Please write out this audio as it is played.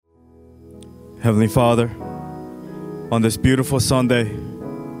Heavenly Father, on this beautiful Sunday,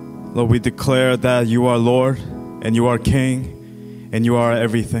 Lord, we declare that you are Lord and you are King and you are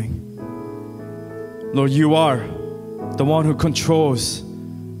everything. Lord, you are the one who controls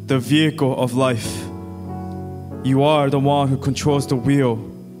the vehicle of life. You are the one who controls the wheel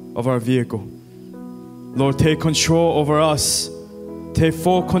of our vehicle. Lord, take control over us. Take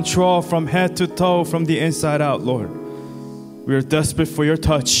full control from head to toe, from the inside out, Lord. We are desperate for your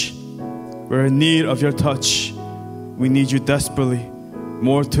touch. We're in need of your touch. We need you desperately,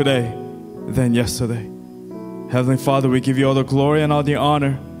 more today than yesterday. Heavenly Father, we give you all the glory and all the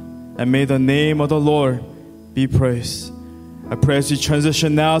honor, and may the name of the Lord be praised. I pray as you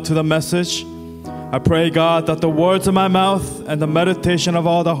transition now to the message, I pray, God, that the words of my mouth and the meditation of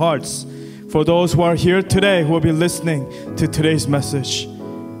all the hearts for those who are here today, who will be listening to today's message,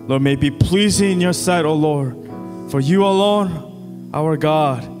 Lord, may be pleasing in your sight, O Lord. For you alone, our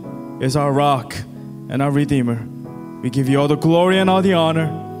God, is our rock and our Redeemer. We give you all the glory and all the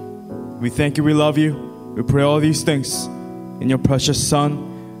honor. We thank you, we love you. We pray all these things in your precious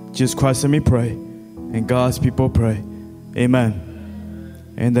Son, Jesus Christ, and we pray. And God's people pray.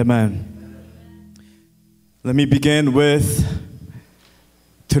 Amen and amen. Let me begin with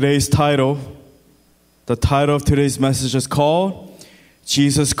today's title. The title of today's message is called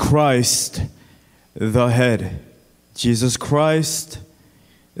Jesus Christ, the Head. Jesus Christ,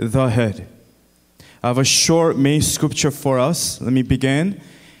 the Head. I have a short main scripture for us. Let me begin.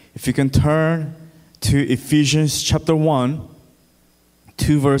 If you can turn to Ephesians chapter 1,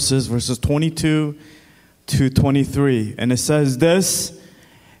 2 verses 22 to 23. And it says this,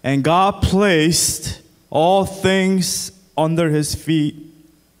 "And God placed all things under his feet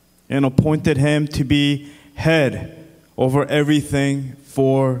and appointed him to be head over everything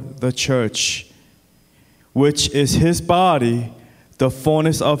for the church, which is his body, the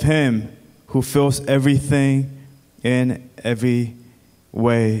fullness of him who fills everything in every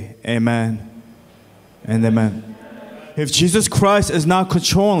way." Amen and amen. If Jesus Christ is not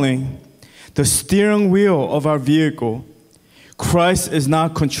controlling the steering wheel of our vehicle, Christ is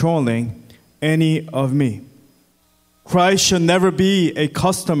not controlling any of me. Christ should never be a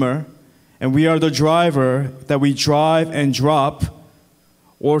customer and we are the driver that we drive and drop,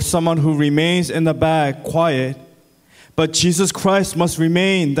 or someone who remains in the back quiet. But Jesus Christ must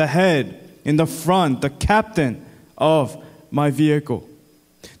remain the head, in the front, the captain of my vehicle.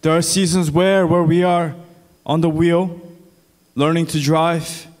 There are seasons where we are on the wheel, learning to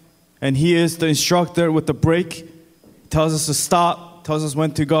drive, and he is the instructor with the brake, tells us to stop, tells us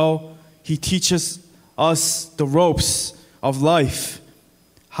when to go. He teaches us the ropes of life,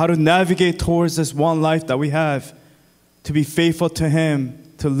 how to navigate towards this one life that we have, to be faithful to him,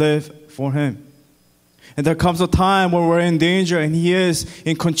 to live for him. And there comes a time when we're in danger and he is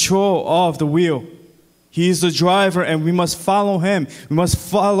in control of the wheel. He is the driver and we must follow him. We must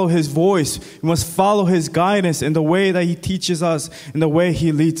follow his voice. We must follow his guidance in the way that he teaches us, in the way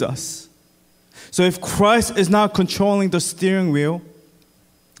he leads us. So if Christ is not controlling the steering wheel,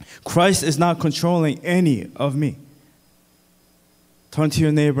 Christ is not controlling any of me. Turn to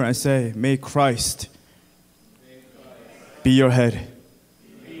your neighbor and say, may Christ be your head.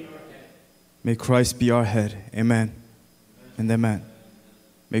 May Christ be our head. Amen and amen.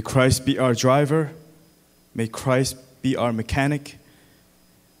 May Christ be our driver. May Christ be our mechanic.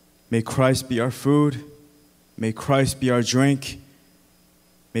 May Christ be our food. May Christ be our drink.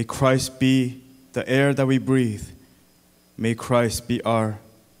 May Christ be the air that we breathe. May Christ be our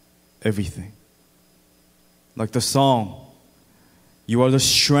everything. Like the song, you are the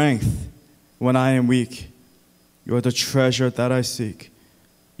strength when I am weak. You are the treasure that I seek.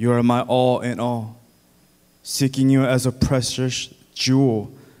 You are my all in all. Seeking you as a precious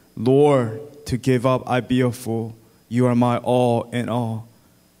jewel. Lord, to give up, I be a fool. You are my all in all.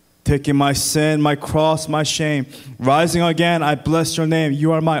 Taking my sin, my cross, my shame. Rising again, I bless your name.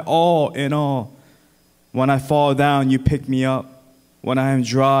 You are my all in all. When I fall down, you pick me up. When I am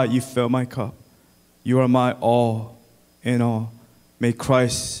dry, you fill my cup. You are my all in all. May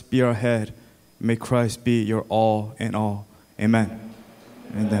Christ be our head. May Christ be your all in all. Amen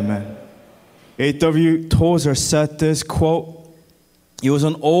and amen. A.W. Tozer said this, quote, he was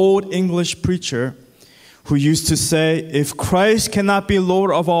an old English preacher who used to say, if Christ cannot be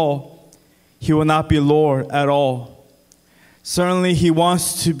Lord of all, he will not be Lord at all. Certainly, he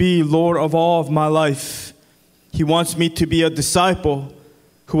wants to be Lord of all of my life. He wants me to be a disciple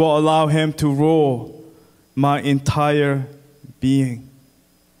who will allow him to rule my entire being.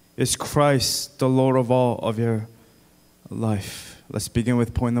 Is Christ the Lord of all of your life? Let's begin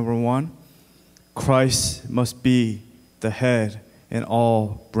with point number 1. Christ must be the head in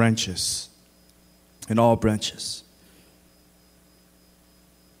all branches. in all branches.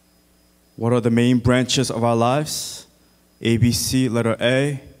 What are the main branches of our lives? A, B, C. Letter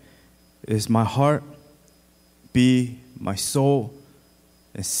A is my heart. B, my soul.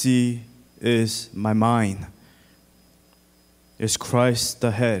 And C is my mind. Is Christ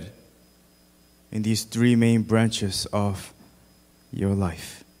the head in these three main branches of your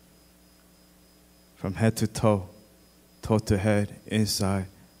life? From head to toe, toe to head, inside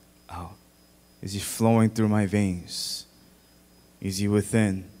out. Is he flowing through my veins? Is he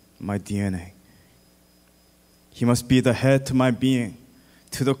within my DNA? He must be the head to my being,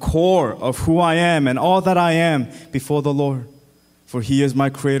 to the core of who I am and all that I am before the Lord. For he is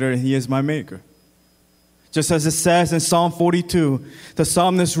my creator and he is my maker. Just as it says in Psalm 42, the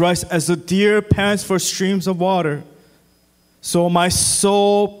psalmist writes, as the deer pants for streams of water, so my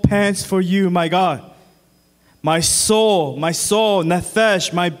soul pants for you, my God. My soul,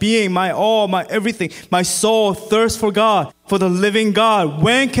 nephesh, my being, my all, my everything, my soul thirsts for God, for the living God.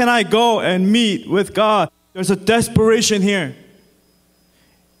 When can I go and meet with God? There's a desperation here.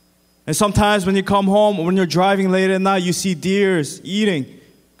 And sometimes when you come home, or when you're driving late at night, you see deers eating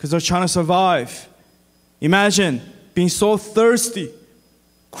because they're trying to survive. Imagine being so thirsty,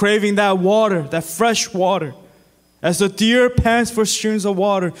 craving that water, that fresh water. As the deer pants for streams of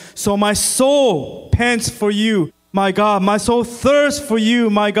water, so my soul pants for you, my God. My soul thirsts for you,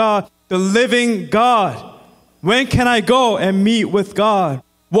 my God, the living God. When can I go and meet with God?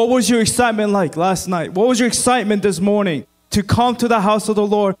 What was your excitement like last night? What was your excitement this morning to come to the house of the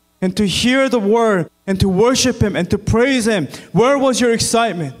Lord and to hear the word and to worship him and to praise him? Where was your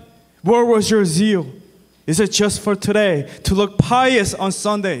excitement? Where was your zeal? Is it just for today, to look pious on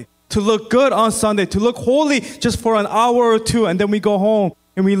Sunday, to look good on Sunday, to look holy just for an hour or two, and then we go home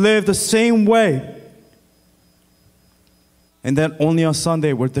and we live the same way? And then only on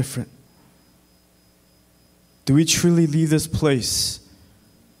Sunday we're different. Do we truly leave this place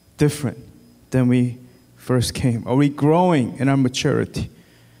different than we first came? Are we growing in our maturity?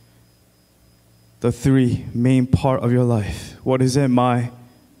 The three main part of your life. What is it? My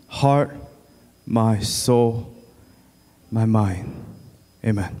heart, my soul, my mind.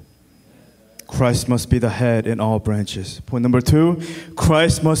 Amen. Christ must be the head in all branches. Point number 2,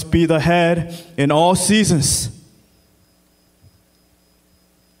 Christ must be the head in all seasons.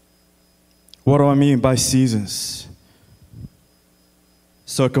 What do I mean by seasons?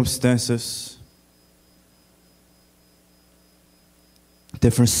 Circumstances,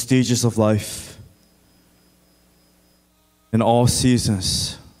 different stages of life. In all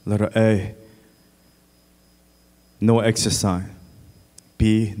seasons, letter A, no exit sign.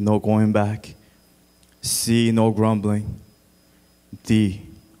 B, no going back. C, no grumbling. D,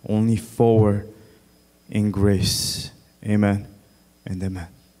 only forward in grace. Amen and amen.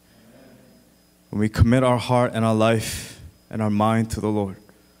 When we commit our heart and our life and our mind to the Lord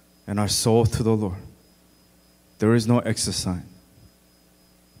and our soul to the Lord, there is no exit sign.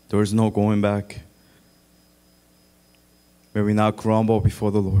 There is no going back. May we not grumble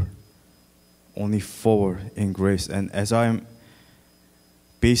before the Lord. Only forward in grace. And as I am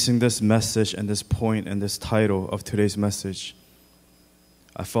basing this message and this point and this title of today's message,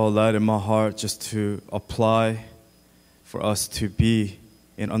 I felt led in my heart just to apply for us to be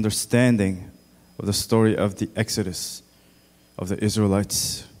in understanding of the story of the Exodus of the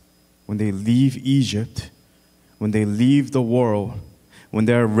Israelites. When they leave Egypt, when they leave the world, when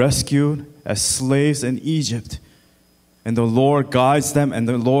they are rescued as slaves in Egypt, and the Lord guides them, and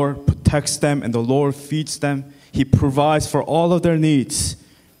the Lord protects them, and the Lord feeds them. He provides for all of their needs.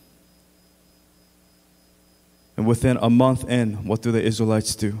 And within a month in, what do the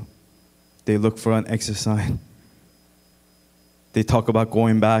Israelites do? They look for an exit sign. They talk about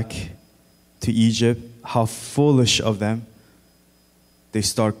going back to Egypt. How foolish of them. They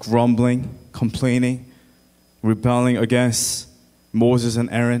start grumbling, complaining, rebelling against Moses and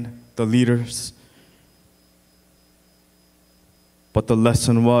Aaron, the leaders. But the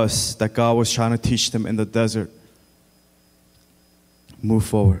lesson was that God was trying to teach them in the desert. Move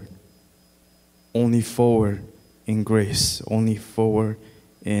forward. Only forward in grace. Only forward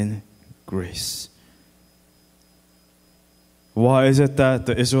in grace. Why is it that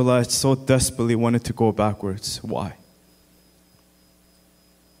the Israelites so desperately wanted to go backwards? Why?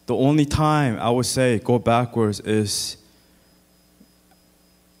 The only time I would say go backwards is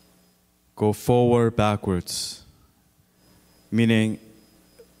go forward backwards. Meaning,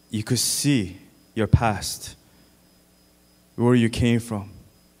 you could see your past, where you came from,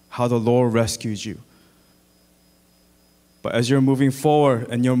 how the Lord rescued you. But as you're moving forward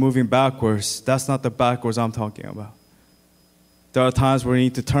and you're moving backwards, that's not the backwards I'm talking about. There are times where you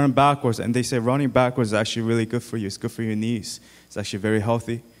need to turn backwards, and they say running backwards is actually really good for you. It's good for your knees. It's actually very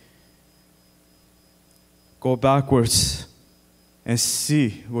healthy. Go backwards and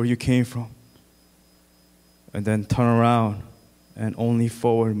see where you came from. And then turn around and only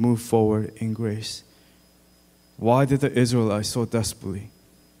forward, move forward in grace. Why did the Israelites so desperately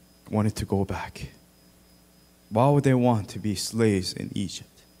wanted to go back? Why would they want to be slaves in Egypt?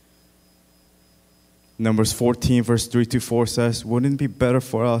 Numbers 14, verse 3-4 says, wouldn't it be better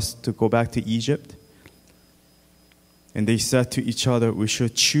for us to go back to Egypt? And they said to each other, we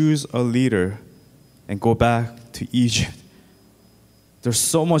should choose a leader and go back to Egypt. There's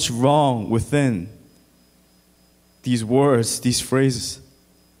so much wrong within these words, these phrases.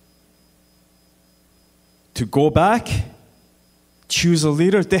 To go back, choose a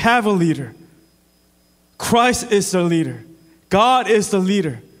leader. They have a leader. Christ is the leader. God is the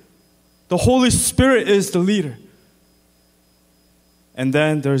leader. The Holy Spirit is the leader. And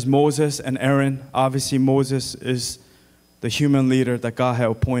then there's Moses and Aaron. Obviously, Moses is the human leader that God had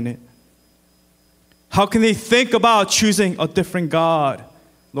appointed. How can they think about choosing a different God,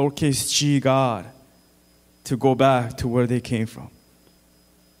 lowercase g God, to go back to where they came from?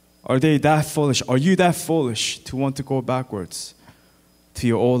 Are they that foolish? Are you that foolish to want to go backwards to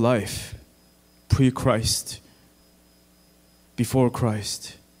your old life, pre-Christ, before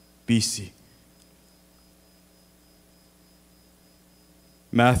Christ, BC?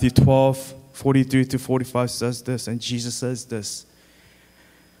 Matthew 12, 43-45 says this, and Jesus says this.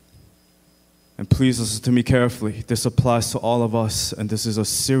 And please listen to me carefully. This applies to all of us, and this is a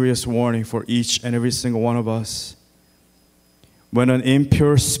serious warning for each and every single one of us. When an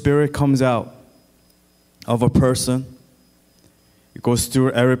impure spirit comes out of a person, it goes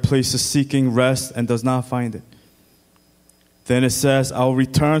through every place seeking rest and does not find it. Then it says, I'll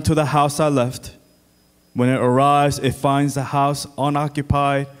return to the house I left. When it arrives, it finds the house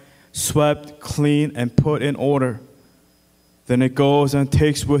unoccupied, swept, clean, and put in order. Then it goes and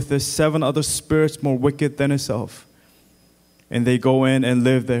takes with it 7 other spirits more wicked than itself. And they go in and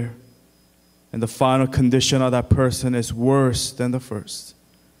live there. And the final condition of that person is worse than the first.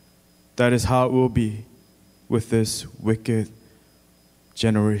 That is how it will be with this wicked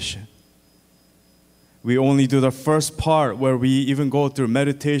generation. We only do the first part where we even go through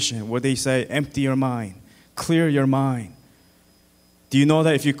meditation, where they say, empty your mind, clear your mind. Do you know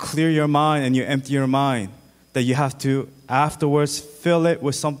that if you clear your mind and you empty your mind, that you have to afterwards fill it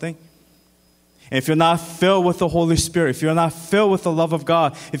with something? And if you're not filled with the Holy Spirit, if you're not filled with the love of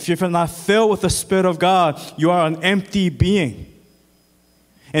God, if you're not filled with the Spirit of God, you are an empty being.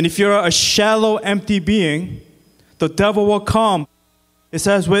 And if you're a shallow, empty being, the devil will come, it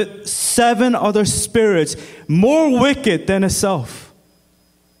says, with 7 other spirits more wicked than itself.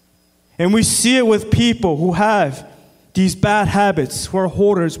 And we see it with people who have these bad habits, who are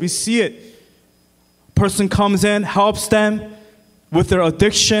hoarders. We see it. A person comes in, helps them with their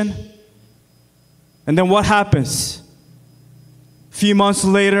addiction. And then what happens? A few months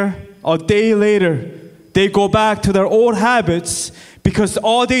later, a day later, they go back to their old habits because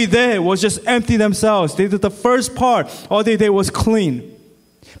all they did was just empty themselves. They did the first part. All they did was clean.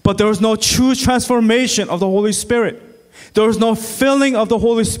 But there was no true transformation of the Holy Spirit. There was no filling of the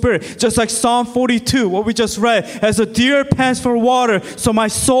Holy Spirit. Just like Psalm 42, what we just read. As a deer pants for water, so my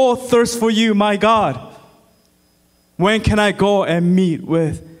soul thirsts for you, my God. When can I go and meet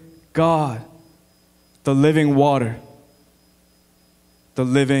with God? The living water. The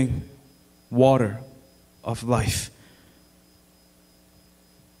living water of life.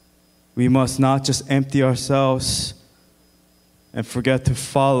 We must not just empty ourselves and forget to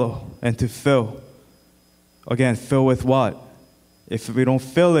follow and to fill. Again, fill with what? If we don't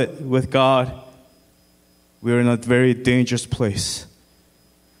fill it with God, we're in a very dangerous place.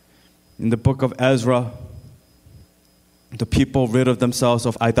 In the book of Ezra, the people rid of themselves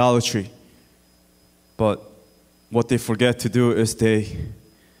of idolatry. But what they forget to do is they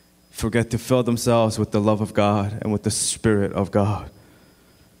forget to fill themselves with the love of God and with the Spirit of God.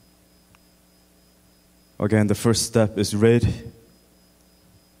 Again, the first step is rid,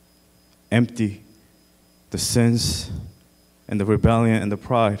 empty the sins and the rebellion and the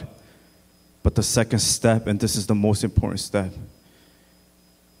pride. But the second step, and this is the most important step,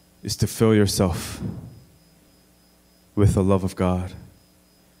 is to fill yourself with the love of God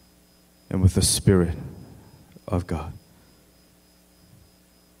and with the Spirit of God.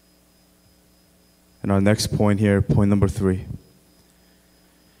 And our next point here, point number 3.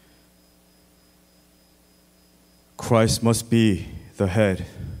 Christ must be the head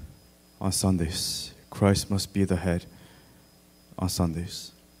on Sundays. Christ must be the head on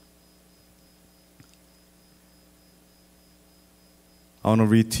Sundays. I want to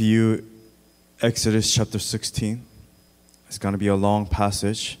read to you Exodus chapter 16. It's going to be a long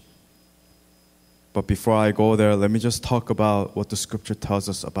passage. But before I go there, let me just talk about what the scripture tells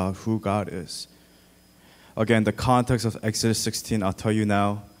us about who God is. Again, the context of Exodus 16, I'll tell you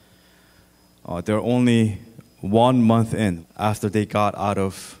now. They're only 1 month in after they got out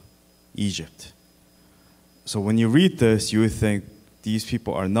of Egypt. So when you read this, you would think, these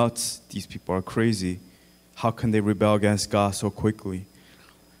people are nuts, these people are crazy. How can they rebel against God so quickly?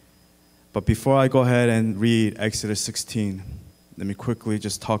 But before I go ahead and read Exodus 16, let me quickly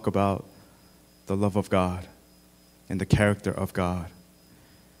just talk about the love of God and the character of God.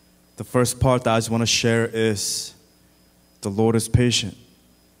 The first part that I just want to share is the Lord is patient.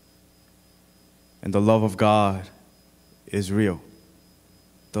 And the love of God is real.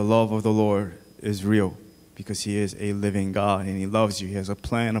 The love of the Lord is real because He is a living God and He loves you. He has a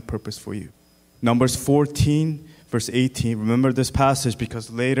plan, a purpose for you. Numbers 14, verse 18. Remember this passage because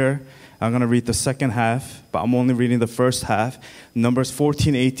later I'm going to read the second half, but I'm only reading the first half. Numbers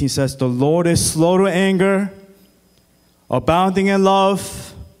 14, 18 says, the Lord is slow to anger, abounding in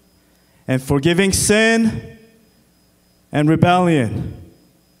love, and forgiving sin and rebellion.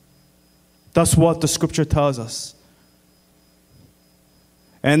 That's what the scripture tells us.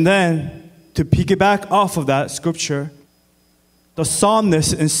 And then, to piggyback off of that scripture, the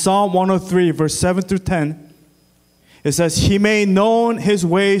psalmist in Psalm 103, verse 7 through 10, it says, He made known His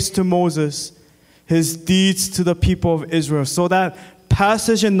ways to Moses, His deeds to the people of Israel. So that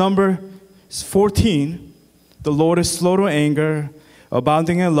passage in Numbers 14, the Lord is slow to anger,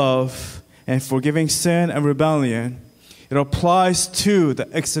 abounding in love, and forgiving sin and rebellion. It applies to the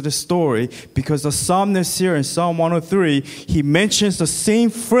Exodus story because the psalmist here in Psalm 103, he mentions the same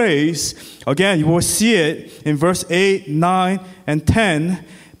phrase. Again, you will see it in verse 8, 9, and 10.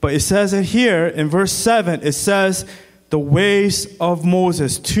 But it says it here in verse 7. It says, the ways of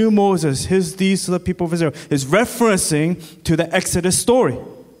Moses, to Moses, his deeds to the people of Israel, is referencing to the Exodus story.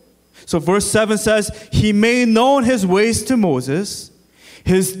 So verse 7 says, He made known His ways to Moses,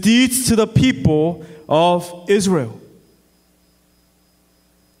 His deeds to the people of Israel.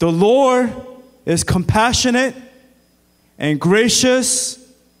 The Lord is compassionate and gracious,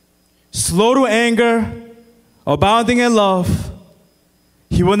 slow to anger, abounding in love.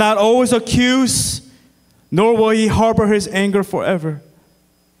 He will not always accuse, nor will He harbor His anger forever.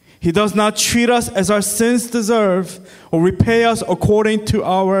 He does not treat us as our sins deserve or repay us according to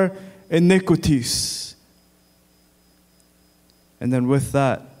our iniquities. And then with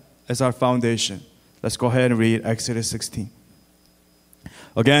that as our foundation, let's go ahead and read Exodus 16.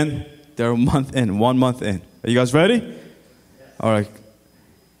 Again, they're 1 month in. Are you guys ready? Yes. All right.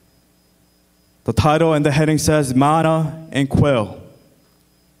 The title and the heading says, Manna and Quail.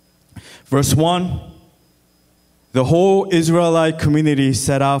 Verse 1, the whole Israelite community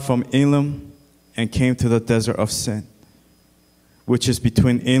set out from Elim and came to the desert of Sin, which is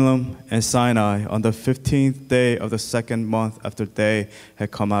between Elim and Sinai, on the 15th day of the second month after they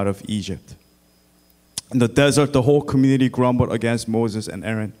had come out of Egypt. In the desert, the whole community grumbled against Moses and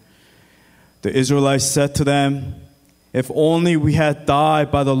Aaron. The Israelites said to them, If only we had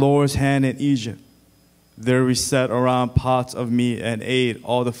died by the Lord's hand in Egypt. There we sat around pots of meat and ate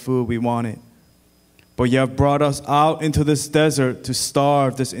all the food we wanted. But you have brought us out into this desert to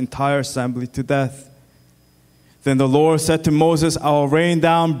starve this entire assembly to death. Then the Lord said to Moses, I will rain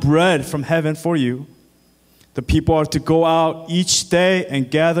down bread from heaven for you. The people are to go out each day and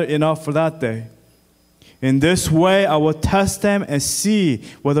gather enough for that day. In this way, I will test them and see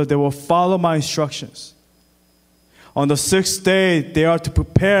whether they will follow my instructions. On the 6th day, they are to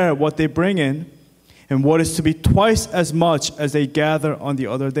prepare what they bring in, and what is to be twice as much as they gather on the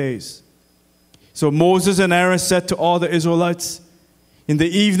other days. So Moses and Aaron said to all the Israelites, In the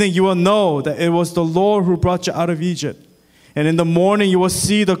evening you will know that it was the Lord who brought you out of Egypt. And in the morning you will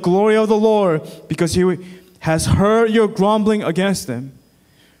see the glory of the Lord, because He has heard your grumbling against Him.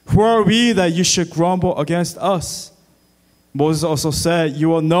 Who are we that you should grumble against us? Moses also said, You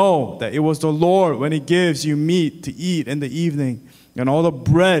will know that it was the Lord when He gives you meat to eat in the evening and all the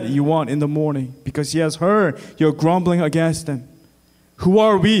bread you want in the morning, because He has heard your grumbling against Him. Who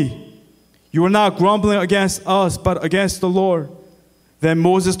are we? You are not grumbling against us, but against the Lord. Then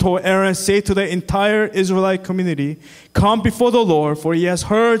Moses told Aaron, Say to the entire Israelite community, Come before the Lord, for He has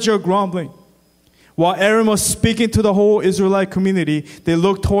heard your grumbling. While Aaron was speaking to the whole Israelite community, they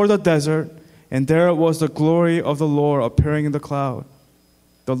looked toward the desert, and there was the glory of the Lord appearing in the cloud.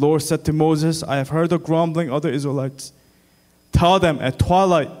 The Lord said to Moses, I have heard the grumbling of the Israelites. Tell them, at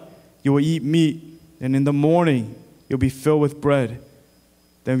twilight you will eat meat, and in the morning you'll be filled with bread.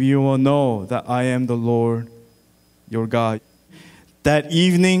 Then you will know that I am the Lord your God. That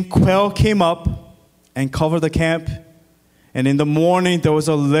evening, quail came up and covered the camp. And in the morning, there was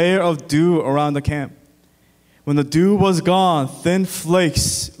a layer of dew around the camp. When the dew was gone, thin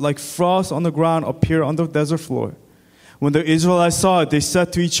flakes like frost on the ground appeared on the desert floor. When the Israelites saw it, they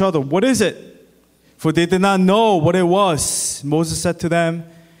said to each other, "What is it?" For they did not know what it was. Moses said to them,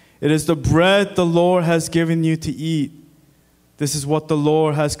 "It is the bread the Lord has given you to eat. This is what the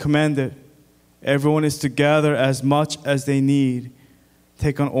Lord has commanded. Everyone is to gather as much as they need.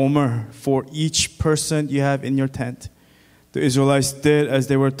 Take an omer for each person you have in your tent." The Israelites did as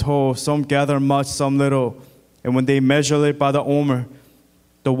they were told. Some gathered much, some little. And when they measured it by the omer,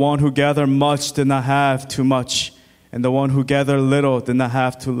 the one who gathered much did not have too much, and the one who gathered little did not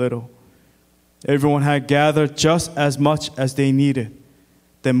have too little. Everyone had gathered just as much as they needed.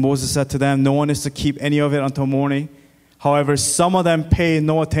 Then Moses said to them, "No one is to keep any of it until morning." However, some of them paid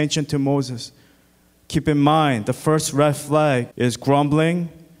no attention to Moses. Keep in mind, the first red flag is grumbling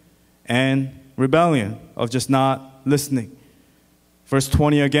and rebellion, of just not listening. Verse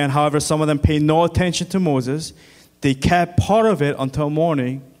 20 again, however, some of them paid no attention to Moses. They kept part of it until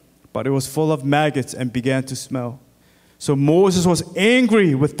morning, but it was full of maggots and began to smell. So Moses was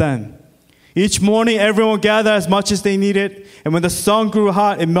angry with them. Each morning, everyone gathered as much as they needed, and when the sun grew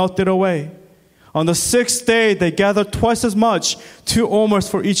hot, it melted away. On the sixth day, they gathered twice as much, 2 omers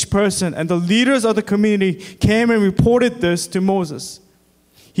for each person, and the leaders of the community came and reported this to Moses.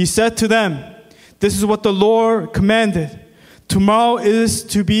 He said to them, "This is what the Lord commanded. Tomorrow is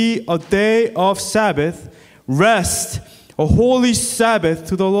to be a day of Sabbath, rest, a holy Sabbath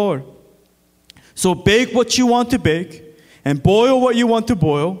to the Lord. So bake what you want to bake, and boil what you want to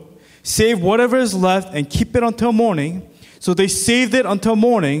boil. Save whatever is left and keep it until morning." So they saved it until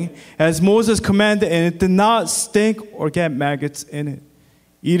morning, as Moses commanded, and it did not stink or get maggots in it.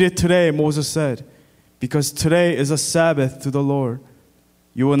 "Eat it today," Moses said, "because today is a Sabbath to the Lord.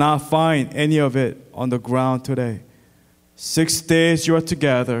 You will not find any of it on the ground today. 6 days you are to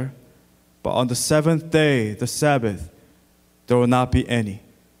gather, but on the 7th day, the Sabbath, there will not be any."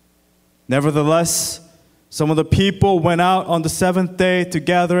 Nevertheless, some of the people went out on the 7th day to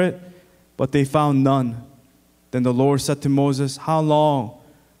gather it, but they found none. Then the Lord said to Moses, "How long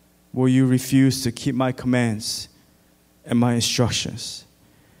will you refuse to keep my commands and my instructions?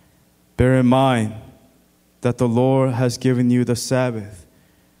 Bear in mind that the Lord has given you the Sabbath.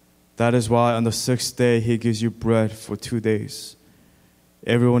 That is why on the 6th day he gives you bread for 2 days.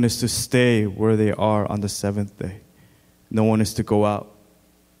 Everyone is to stay where they are on the 7th day. No one is to go out."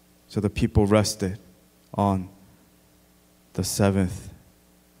 So the people rested on the 7th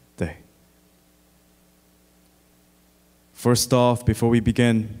day. First off, before we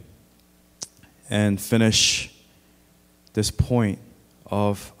begin and finish this point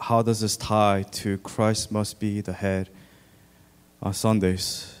of how does this tie to Christ must be the head on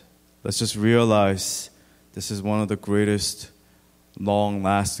Sundays, let's just realize this is one of the greatest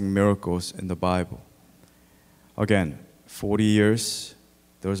long-lasting miracles in the Bible. Again, 40 years,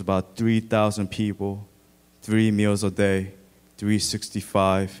 there was about 3,000 people, 3 meals a day,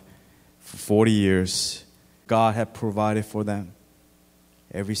 365 for 40 years. God had provided for them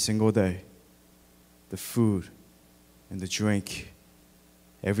every single day, the food and the drink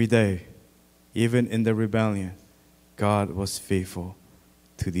every day. Even in the rebellion, God was faithful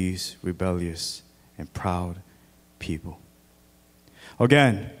to these rebellious and proud people.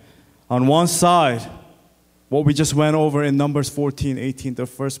 Again, on one side, what we just went over in Numbers 14:18, the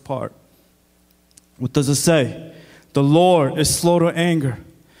first part. What does it say? The Lord is slow to anger,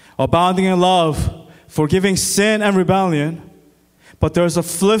 abounding in love, forgiving sin and rebellion. But there's a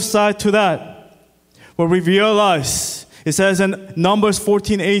flip side to that, where we realize, it says in Numbers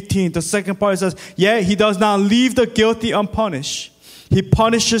 14:18, the second part says, "Yet he does not leave the guilty unpunished. He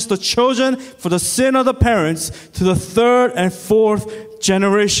punishes the children for the sin of the parents to the 3rd and 4th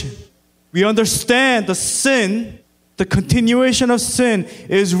generation." We understand the sin, the continuation of sin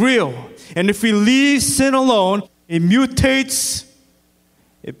is real. And if we leave sin alone, it mutates,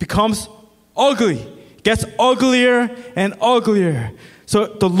 it becomes ugly. It gets uglier and uglier. So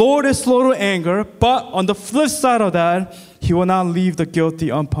the Lord is slow to anger, but on the flip side of that, he will not leave the guilty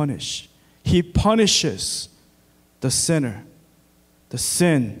unpunished. He punishes the sinner, the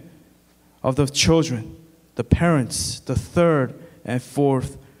sin of the children, the parents, the 3rd and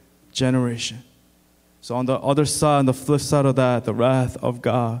 4th generation. So on the other side, on the flip side of that, the wrath of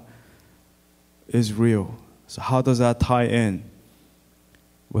God is real. So how does that tie in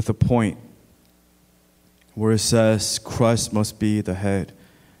with the point where it says Christ must be the head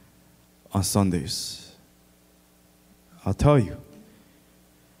on Sundays? I'll tell you.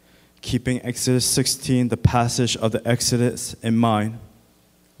 keeping Exodus 16, the passage of the Exodus, in mind,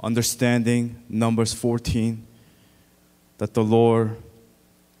 understanding Numbers 14, that the Lord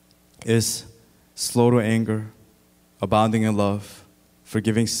is slow to anger, abounding in love,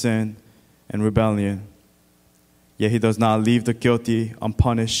 forgiving sin and rebellion. Yet he does not leave the guilty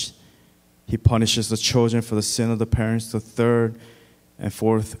unpunished. He punishes the children for the sin of the parents, the third and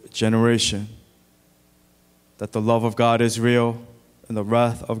fourth generation. That the love of God is real and the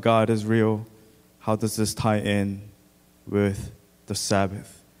wrath of God is real. How does this tie in with the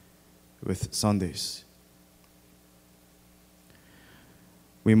Sabbath, with Sundays?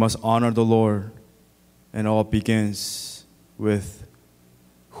 We must honor the Lord, and all begins with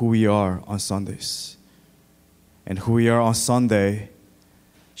who we are on Sundays. And who we are on Sunday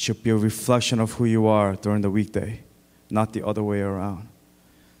should be a reflection of who you are during the weekday, not the other way around.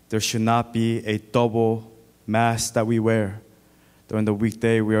 There should not be a double mask that we wear. During the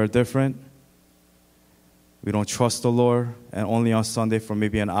weekday, we are different. We don't trust the Lord, and only on Sunday for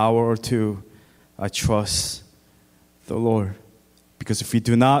maybe an hour or two, I trust the Lord. Because if we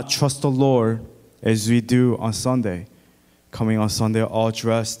do not trust the Lord as we do on Sunday, coming on Sunday all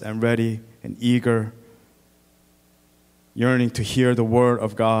dressed and ready and eager, yearning to hear the word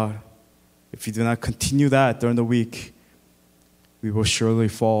of God, if we do not continue that during the week, we will surely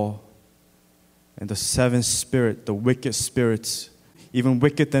fall. And the seventh spirit, the wicked spirits, even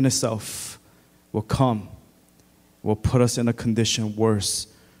wicked in itself, will come, will put us in a condition worse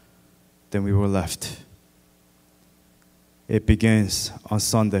than we were left. It begins on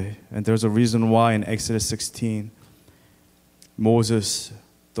Sunday. And there's a reason why in Exodus 16, Moses,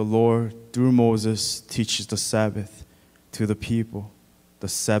 the Lord, through Moses, teaches the Sabbath to the people, the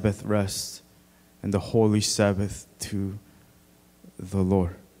Sabbath rest, and the holy Sabbath to the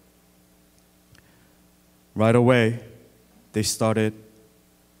Lord. Right away, they started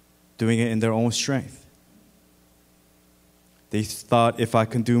doing it in their own strength. They thought, if I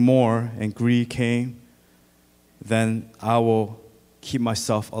can do more, and greed came, then I will keep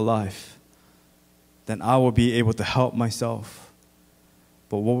myself alive. Then I will be able to help myself.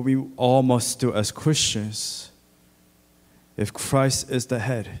 But what we all must do as Christians, if Christ is the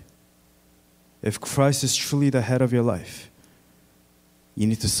head, if Christ is truly the head of your life, you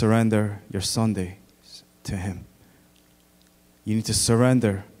need to surrender your Sundays to Him. You need to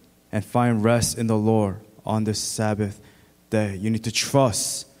surrender and find rest in the Lord on this Sabbath day. You need to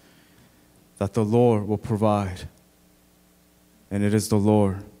trust that the Lord will provide. And it is the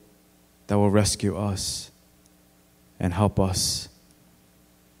Lord that will rescue us and help us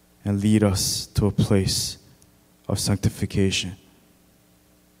and lead us to a place of sanctification.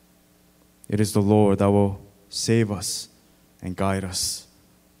 It is the Lord that will save us and guide us.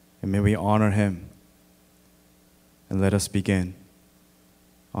 And may we honor Him. And let us begin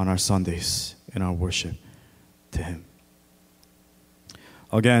on our Sundays in our worship to Him.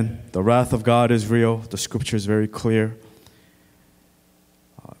 Again, the wrath of God is real. The scripture is very clear.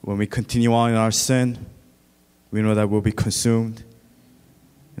 When we continue on in our sin, we know that we'll be consumed.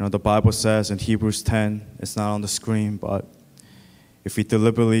 You know, the Bible says in Hebrews 10, it's not on the screen, but if we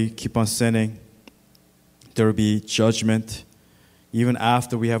deliberately keep on sinning, there will be judgment. Even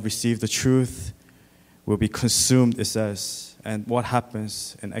after we have received the truth, we'll be consumed, it says. And what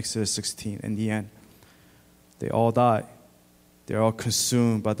happens in Exodus 16 in the end? They all die. They're all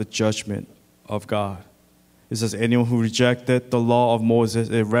consumed by the judgment of God. It says anyone who rejected the law of Moses,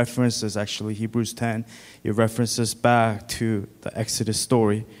 it references actually Hebrews 10, it references back to the Exodus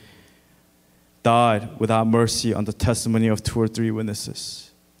story, died without mercy on the testimony of 2 or 3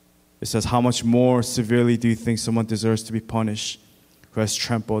 witnesses. It says, how much more severely do you think someone deserves to be punished who has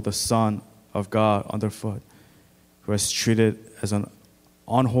trampled the Son of God underfoot, who has treated as an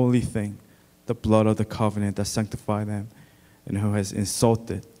unholy thing the blood of the covenant that sanctified them, and who has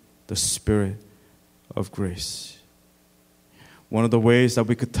insulted the Spirit of grace. One of the ways that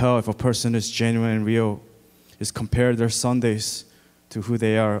we could tell if a person is genuine and real is compare their Sundays to who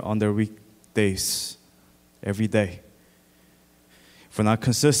they are on their weekdays every day. If we're not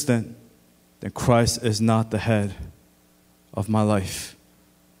consistent, then Christ is not the head of my life.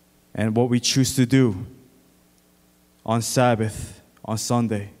 And what we choose to do on Sabbath, on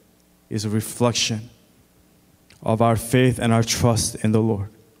Sunday, is a reflection of our faith and our trust in the Lord.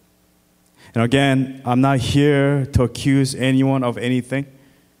 And again, I'm not here to accuse anyone of anything.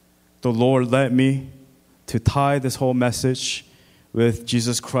 The Lord led me to tie this whole message with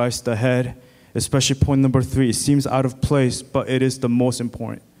Jesus Christ, the head, especially point number 3. It seems out of place, but it is the most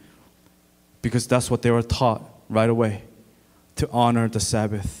important because that's what they were taught right away, to honor the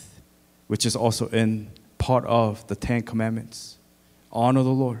Sabbath, which is also in part of the 10 Commandments. Honor the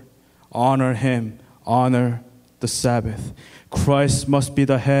Lord. Honor Him. Honor the Sabbath. Christ must be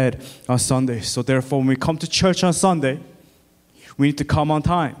the head on Sunday. So therefore, when we come to church on Sunday, we need to come on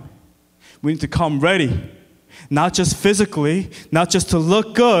time. We need to come ready. Not just physically, not just to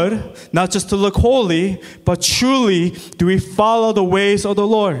look good, not just to look holy, but truly, do we follow the ways of the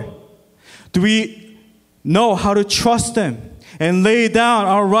Lord? Do we know how to trust Him and lay down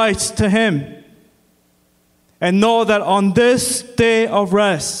our rights to Him? And know that on this day of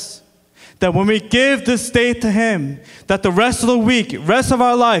rest, that when we give this day to Him, that the rest of the week, rest of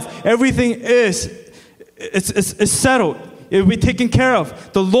our life, everything is settled. It will be taken care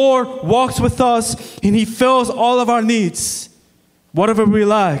of. The Lord walks with us and He fills all of our needs. Whatever we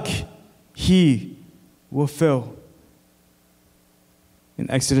lack, He will fill.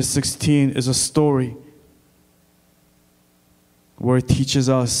 In Exodus 16 is a story where it teaches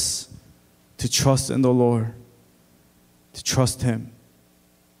us to trust in the Lord, to trust Him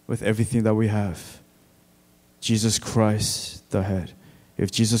with everything that we have. Jesus Christ, the head.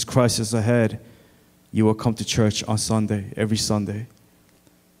 If Jesus Christ is the head, you will come to church on Sunday, every Sunday.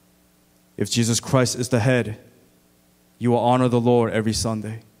 If Jesus Christ is the head, you will honor the Lord every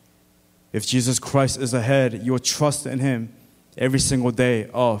Sunday. If Jesus Christ is the head, you will trust in Him every single day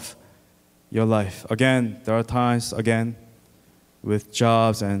of your life. Again, there are times, with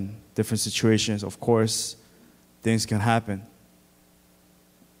jobs and different situations, of course, things can happen.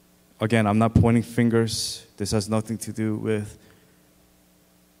 Again, I'm not pointing fingers. This has nothing to do with,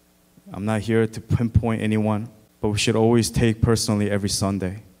 I'm not here to pinpoint anyone, but we should always take personally every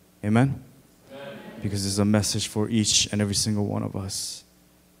Sunday. Amen? Amen. Because it's a message for each and every single one of us.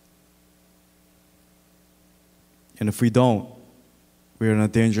 And if we don't, we're in a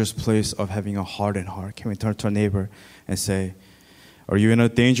dangerous place of having a hardened heart. Can we turn to our neighbor and say, are you in a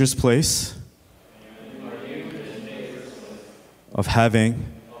dangerous place of having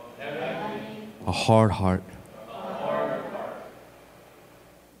a hard heart?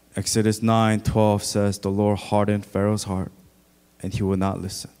 Exodus 9:12 says, the Lord hardened Pharaoh's heart, and he would not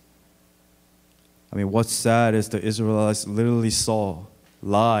listen. I mean, what's sad is the Israelites literally saw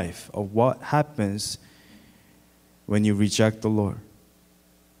live of what happens when you reject the Lord,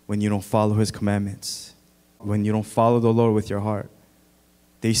 when you don't follow His commandments, when you don't follow the Lord with your heart.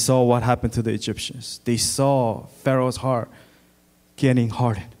 They saw what happened to the Egyptians. They saw Pharaoh's heart getting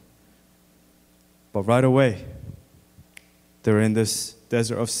hardened. But right away, they're in this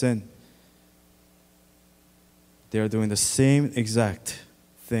desert of sin. They are doing the same exact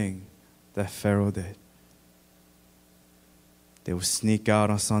thing that Pharaoh did. They would sneak out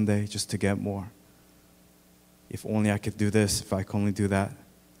on Sunday just to get more. If only I could do this, if I could only do that,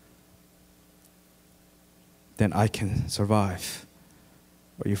 then I can survive.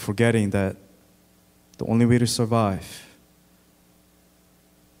 But you're forgetting that the only way to survive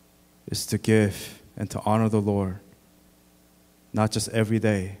is to give and to honor the Lord, not just every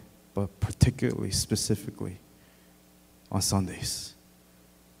day, but particularly, specifically on Sundays.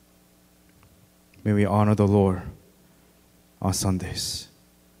 May we honor the Lord on Sundays.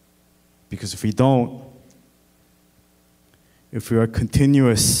 Because if we don't, if we are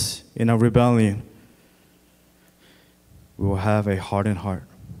continuous in our rebellion, we will have a hardened heart.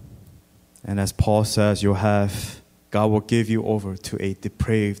 And as Paul says, God will give you over to a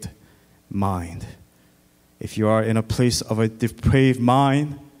depraved mind. If you are in a place of a depraved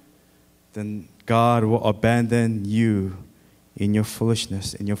mind, then God will abandon you in your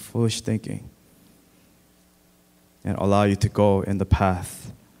foolishness, in your foolish thinking, and allow you to go in the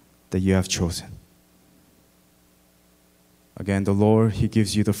path that you have chosen. Again, the Lord, He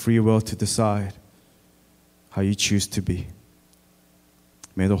gives you the free will to decide how you choose to be.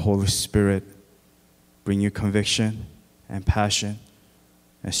 May the Holy Spirit bring you conviction and passion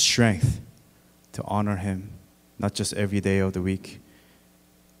and strength to honor Him, not just every day of the week,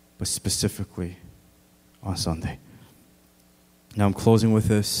 but specifically on Sunday. Now I'm closing with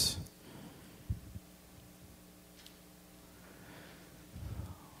this.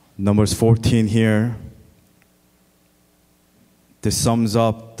 Numbers 14 here. This sums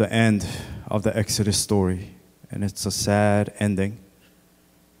up the end of the Exodus story, and it's a sad ending.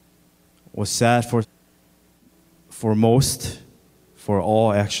 It was sad for most, for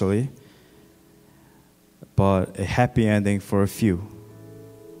all actually, but a happy ending for a few.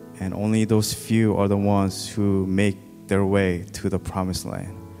 And only those few are the ones who make their way to the promised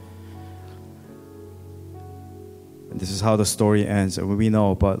land. And this is how the story ends. And we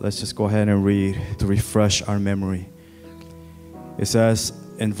know, but let's just go ahead and read to refresh our memory. It says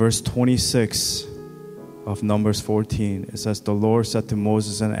in verse 26 of Numbers 14, it says, the Lord said to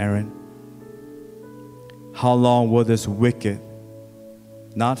Moses and Aaron, how long will this wicked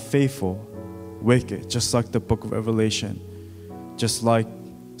not faithful, wicked, just like the book of Revelation, just like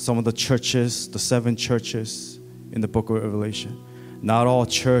some of the churches, the 7 churches in the book of Revelation. Not all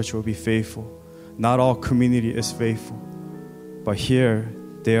church will be faithful. Not all community is faithful. But here,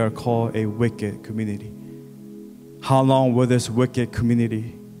 they are called a wicked community. How long will this wicked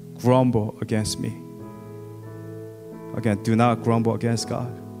community grumble against me? Again, do not grumble against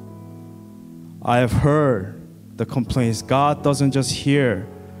God. I have heard the complaints. God doesn't just hear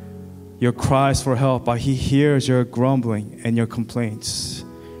your cries for help, but He hears your grumbling and your complaints.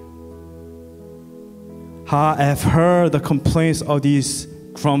 I have heard the complaints of these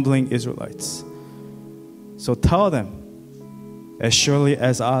grumbling Israelites. So tell them, as surely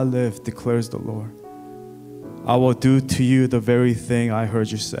as I live, declares the Lord, I will do to you the very thing I heard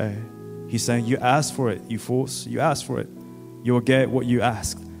you say. He's saying, you asked for it, you fools. You asked for it. You will get what you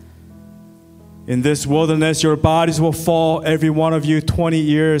asked. In this wilderness, your bodies will fall, every one of you 20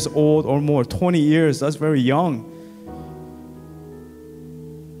 years old or more. 20 years, that's very young.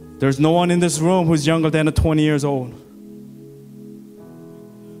 There's no one in this room who's younger than 20 years old.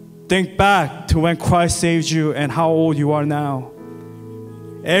 Think back to when Christ saved you and how old you are now.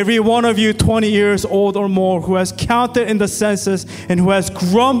 Every one of you 20 years old or more who has counted in the census and who has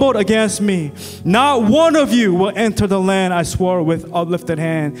grumbled against me, not one of you will enter the land I swore with uplifted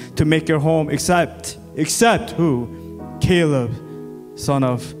hand to make your home, except who? Caleb, son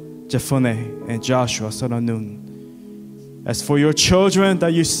of Jephunneh, and Joshua, son of Nun. As for your children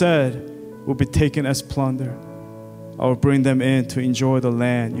that you said will be taken as plunder, I will bring them in to enjoy the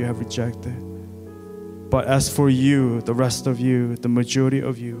land you have rejected. But as for you, the rest of you, the majority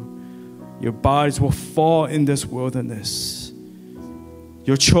of you, your bodies will fall in this wilderness.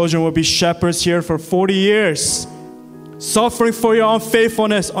 Your children will be shepherds here for 40 years, suffering for your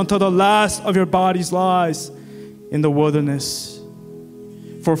unfaithfulness until the last of your bodies lies in the wilderness.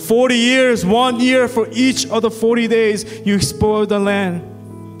 For 40 years, 1 year for each of the 40 days, you explore the land.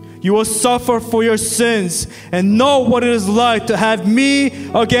 You will suffer for your sins and know what it is like to have me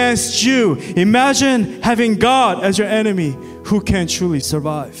against you. Imagine having God as your enemy. Who can truly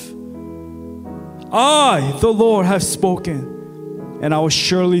survive? I, the Lord, have spoken, and I will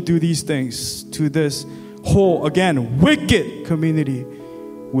surely do these things to this whole, again, wicked community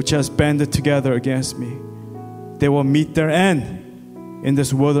which has banded together against me. They will meet their end in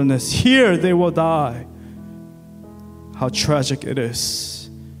this wilderness. Here they will die. How tragic it is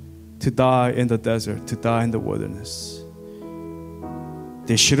to die in the desert, to die in the wilderness.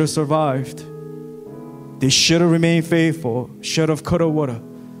 They should have survived. They should have remained faithful. Should have, could have, would have.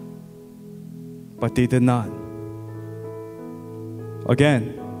 But they did not.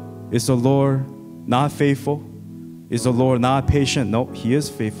 Again, is the Lord not faithful? Is the Lord not patient? No, He is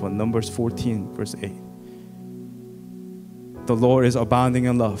faithful. Numbers 14, verse 8. The Lord is abounding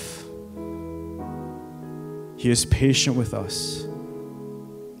in love. He is patient with us.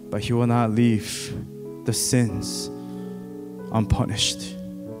 But He will not leave the sins unpunished.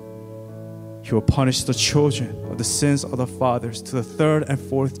 He will punish the children of the sins of the fathers to the 3rd and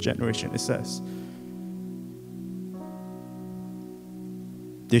 4th generation, it says.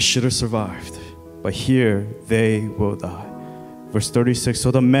 They should have survived, but here they will die. Verse 36,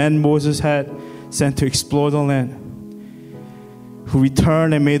 so the men Moses had sent to explore the land, who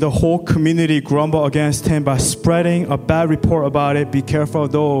returned and made the whole community grumble against him by spreading a bad report about it. Be careful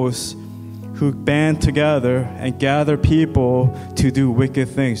of those who band together and gather people to do wicked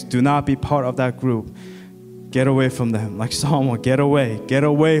things. Do not be part of that group. Get away from them. Like Solomon, get away. Get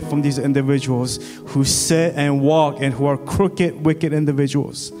away from these individuals who sit and walk and who are crooked, wicked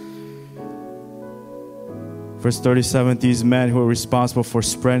individuals. Verse 37, these men who were responsible for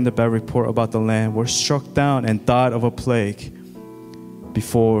spreading the bad report about the land were struck down and died of a plague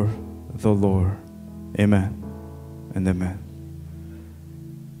before the Lord. Amen and amen.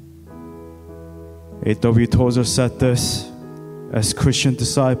 A.W. Tozer said this, as Christian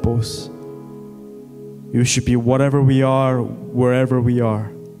disciples, you should be whatever we are, wherever we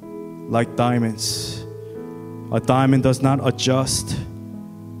are, like diamonds. A diamond does not adjust.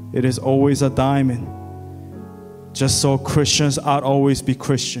 It is always a diamond. Just so Christians ought always be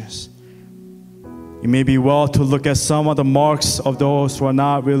Christians. It may be well to look at some of the marks of those who are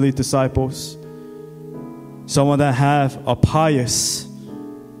not really disciples. Some that have a pious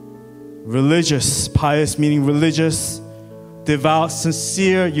meaning religious, devout,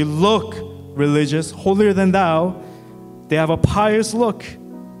 sincere. You look religious, holier than thou. They have a pious look.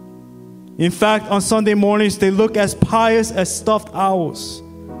 In fact, on Sunday mornings, they look as pious as stuffed owls.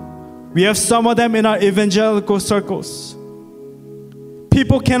 We have some of them in our evangelical circles.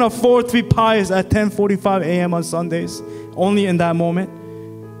 People can afford to be pious at 10:45 a.m. on Sundays, only in that moment.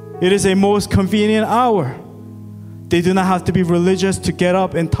 It is a most convenient hour. They do not have to be religious to get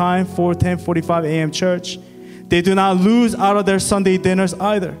up in time for 10:45 a.m. church. They do not lose out of their Sunday dinners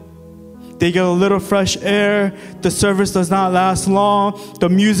either. They get a little fresh air. The service does not last long. The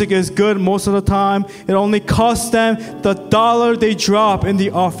music is good most of the time. It only costs them the dollar they drop in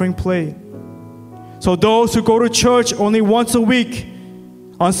the offering plate. So those who go to church only once a week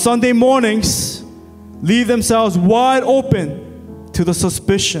on Sunday mornings leave themselves wide open to the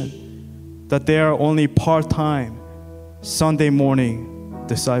suspicion that they are only part-time Sunday morning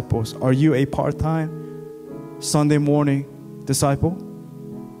disciples. Are you a part-time Sunday morning disciple?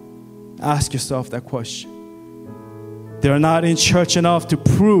 Ask yourself that question. They're not in church enough to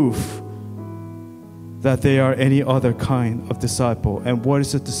prove that they are any other kind of disciple. And what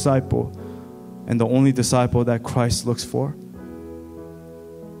is a disciple? And the only disciple that Christ looks for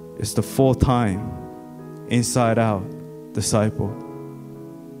is the full-time, inside-out disciple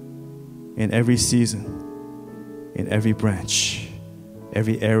in every season, in every branch,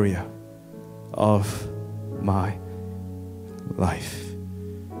 every area of my life.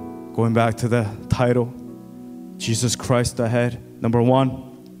 Going back to the title, Jesus Christ the head. Number one,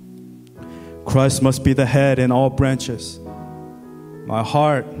 Christ must be the head in all branches. My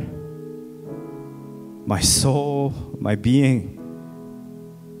heart, my soul, my being,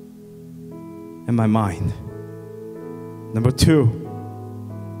 and my mind. Number two,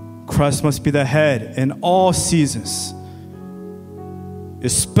 Christ must be the head in all seasons,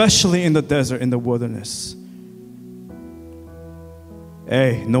 especially in the desert, in the wilderness.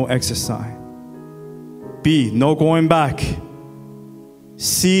 A, no exit sign. B, no going back.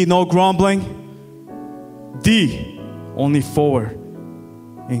 C, no grumbling. D, only forward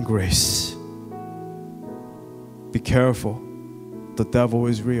in grace. Be careful. The devil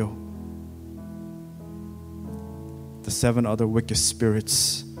is real. The 7 other wicked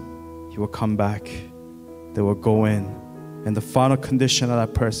spirits, he will come back. They will go in. And the final condition of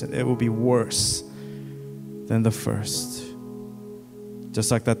that person, it will be worse than the first. Just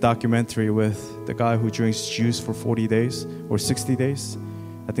like that documentary with the guy who drinks juice for 40 days or 60 days.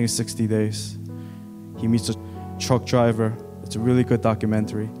 I think it's 60 days. He meets a truck driver. It's a really good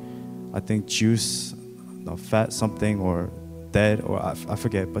documentary. I think juice, no, fat something or dead, or I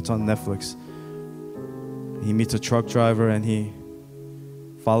forget, but it's on Netflix. He meets a truck driver and he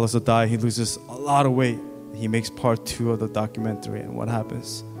follows a diet. He loses a lot of weight. He makes part 2 of the documentary, and what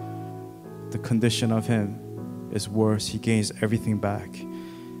happens? The condition of him is worse. He gains everything back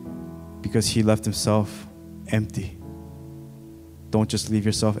because he left himself empty. Don't just leave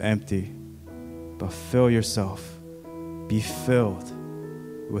yourself empty, but fill yourself. Be filled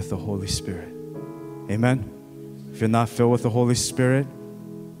with the Holy Spirit. Amen? If you're not filled with the Holy Spirit,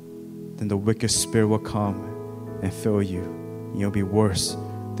 then the wicked spirit will come and fill you. You'll be worse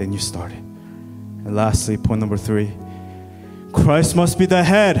than you started. And lastly, point number 3, Christ must be the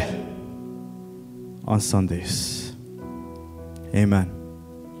head on Sundays. Amen.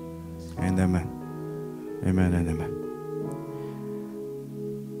 And amen. Amen and amen.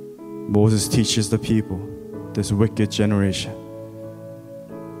 Moses teaches the people, this wicked generation,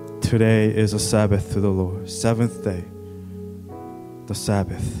 today is a Sabbath to the Lord. 7th day, the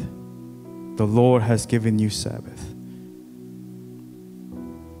Sabbath. The Lord has given you Sabbath.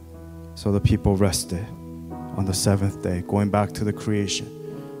 So the people rested on the 7th day, going back to the creation.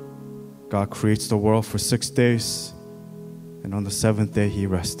 God creates the world for 6 days, and on the 7th day, he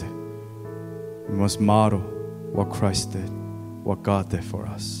rested. We must model what Christ did, what God did for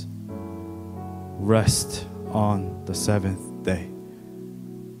us. Rest on the 7th day.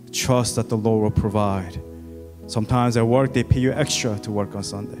 Trust that the Lord will provide. Sometimes at work, they pay you extra to work on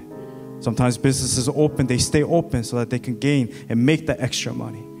Sunday. Sometimes businesses are open, they stay open so that they can gain and make the extra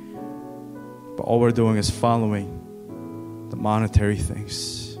money. But all we're doing is following the monetary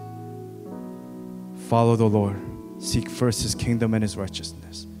things. Follow the Lord. Seek first his kingdom and his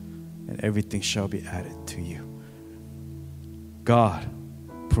righteousness, and everything shall be added to you. God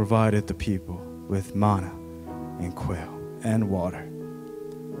provided the people with manna and quail and water.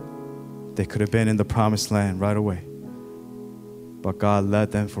 They could have been in the promised land right away. But God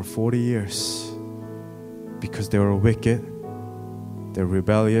led them for 40 years because they were wicked, they're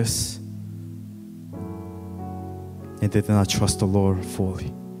rebellious, and they did not trust the Lord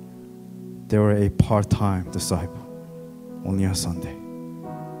fully. They were a part-time disciple, only on Sunday.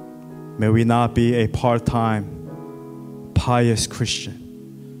 May we not be a part-time, pious Christian.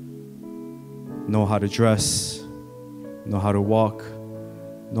 Know how to dress, know how to walk,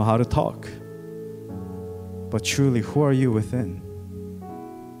 know how to talk. But truly, who are you within?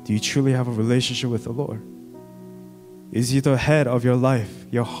 Do you truly have a relationship with the Lord? Is He the head of your life,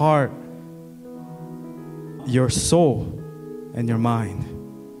 your heart, your soul, and your mind?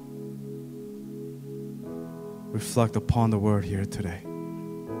 Reflect upon the word here today.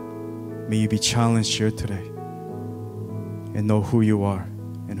 May you be challenged here today and know who you are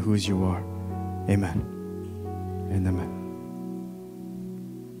and whose you are. Amen and amen.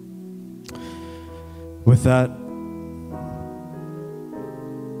 With that,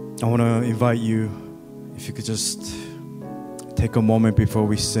 I want to invite you, if you could just take a moment before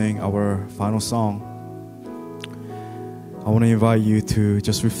we sing our final song. I want to invite you to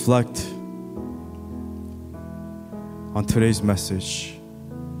just reflect on today's message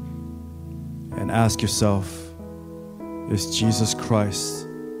and ask yourself, is Jesus Christ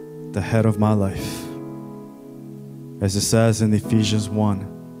the head of my life? As it says in Ephesians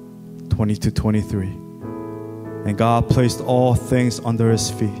 1:20-23. And God placed all things under His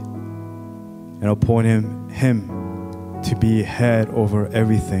feet and appointed him to be head over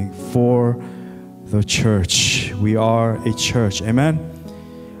everything for the church. We are a church, amen?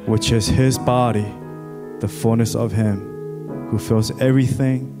 Which is His body, the fullness of Him who fills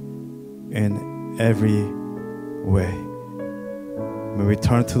everything in every way. May we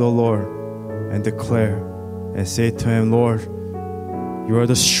turn to the Lord and declare and say to Him, Lord, You are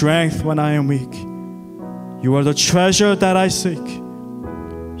the strength when I am weak. You are the treasure that I seek.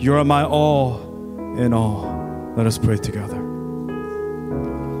 You are my all in all. Let us pray together.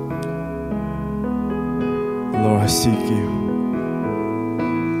 Lord, I seek You.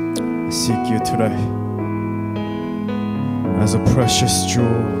 I seek You today. As a precious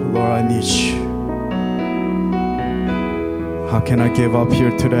jewel, Lord, I need You. How can I give up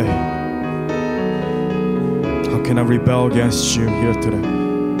here today? How can I rebel against You here today?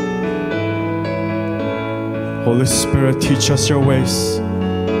 Holy Spirit, teach us Your ways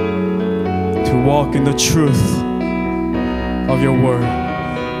to walk in the truth of Your word.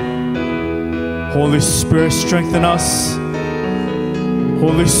 Holy Spirit, strengthen us.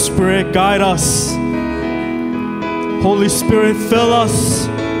 Holy Spirit, guide us. Holy Spirit, fill us.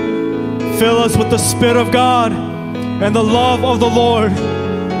 Fill us with the Spirit of God and the love of the Lord.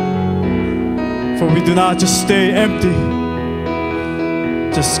 For we do not just stay empty,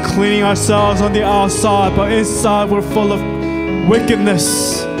 just cleaning ourselves on the outside, but inside we're full of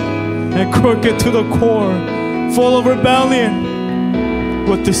wickedness and crooked to the core, full of rebellion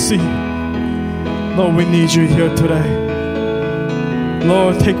with deceit. Lord, we need You here today.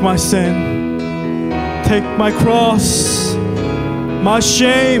 Lord, take my sin, take my cross, my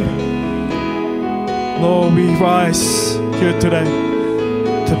shame. Lord, we rise here today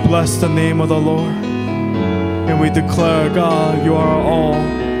to bless the name of the Lord. And we declare, God, You are our all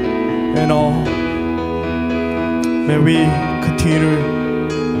in all. May we continue to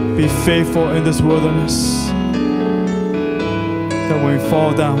be faithful in this wilderness. That when we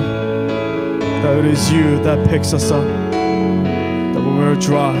fall down, that it is You that picks us up. That when we're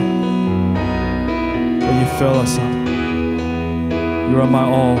dry, that You fill us up. You are my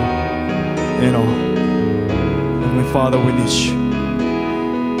all in all. Heavenly Father, we need You.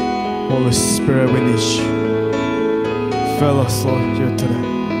 Holy Spirit, we need You. Fill us, Lord, here today.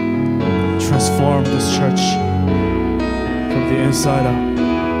 Transform this church from the inside out,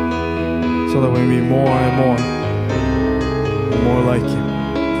 so that we be more and more like You.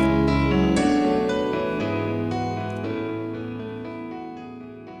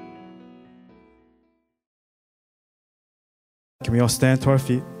 Can we all stand to our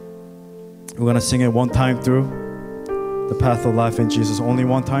feet? We're going to sing it one time through. The path of life in Jesus, only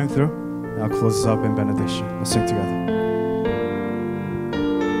one time through. And I'll close this up in benediction. Let's sing together.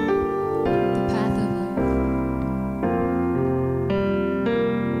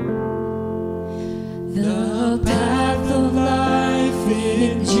 The path of life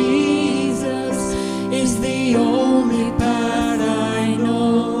in Jesus is the only path I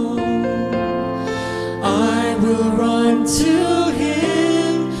know. I will run to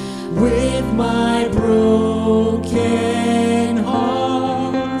Him with my broken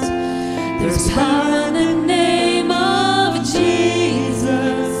heart. There's power in the name of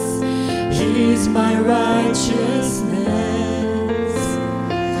Jesus. He's my righteousness.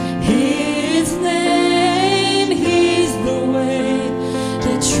 His name, He's the way,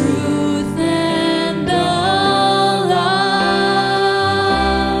 the truth, and the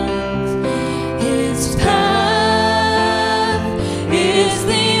life. His path is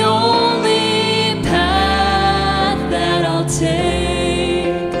the only path that I'll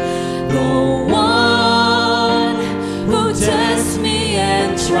take. The one who tests me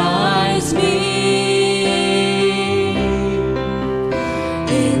and tries me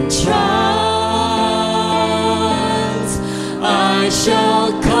in trials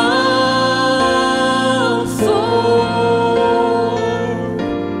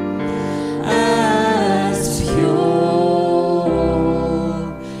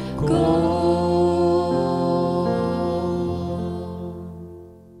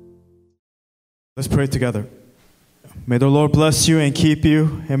Let's pray together. May the Lord bless you and keep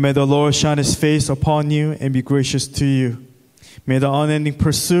you, and may the Lord shine His face upon you and be gracious to you. May the unending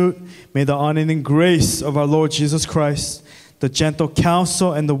pursuit, may the unending grace of our Lord Jesus Christ, the gentle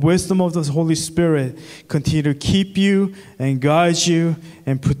counsel and the wisdom of the Holy Spirit continue to keep you and guide you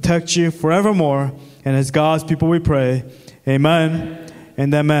and protect you forevermore. And as God's people we pray, amen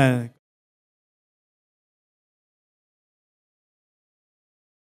and amen.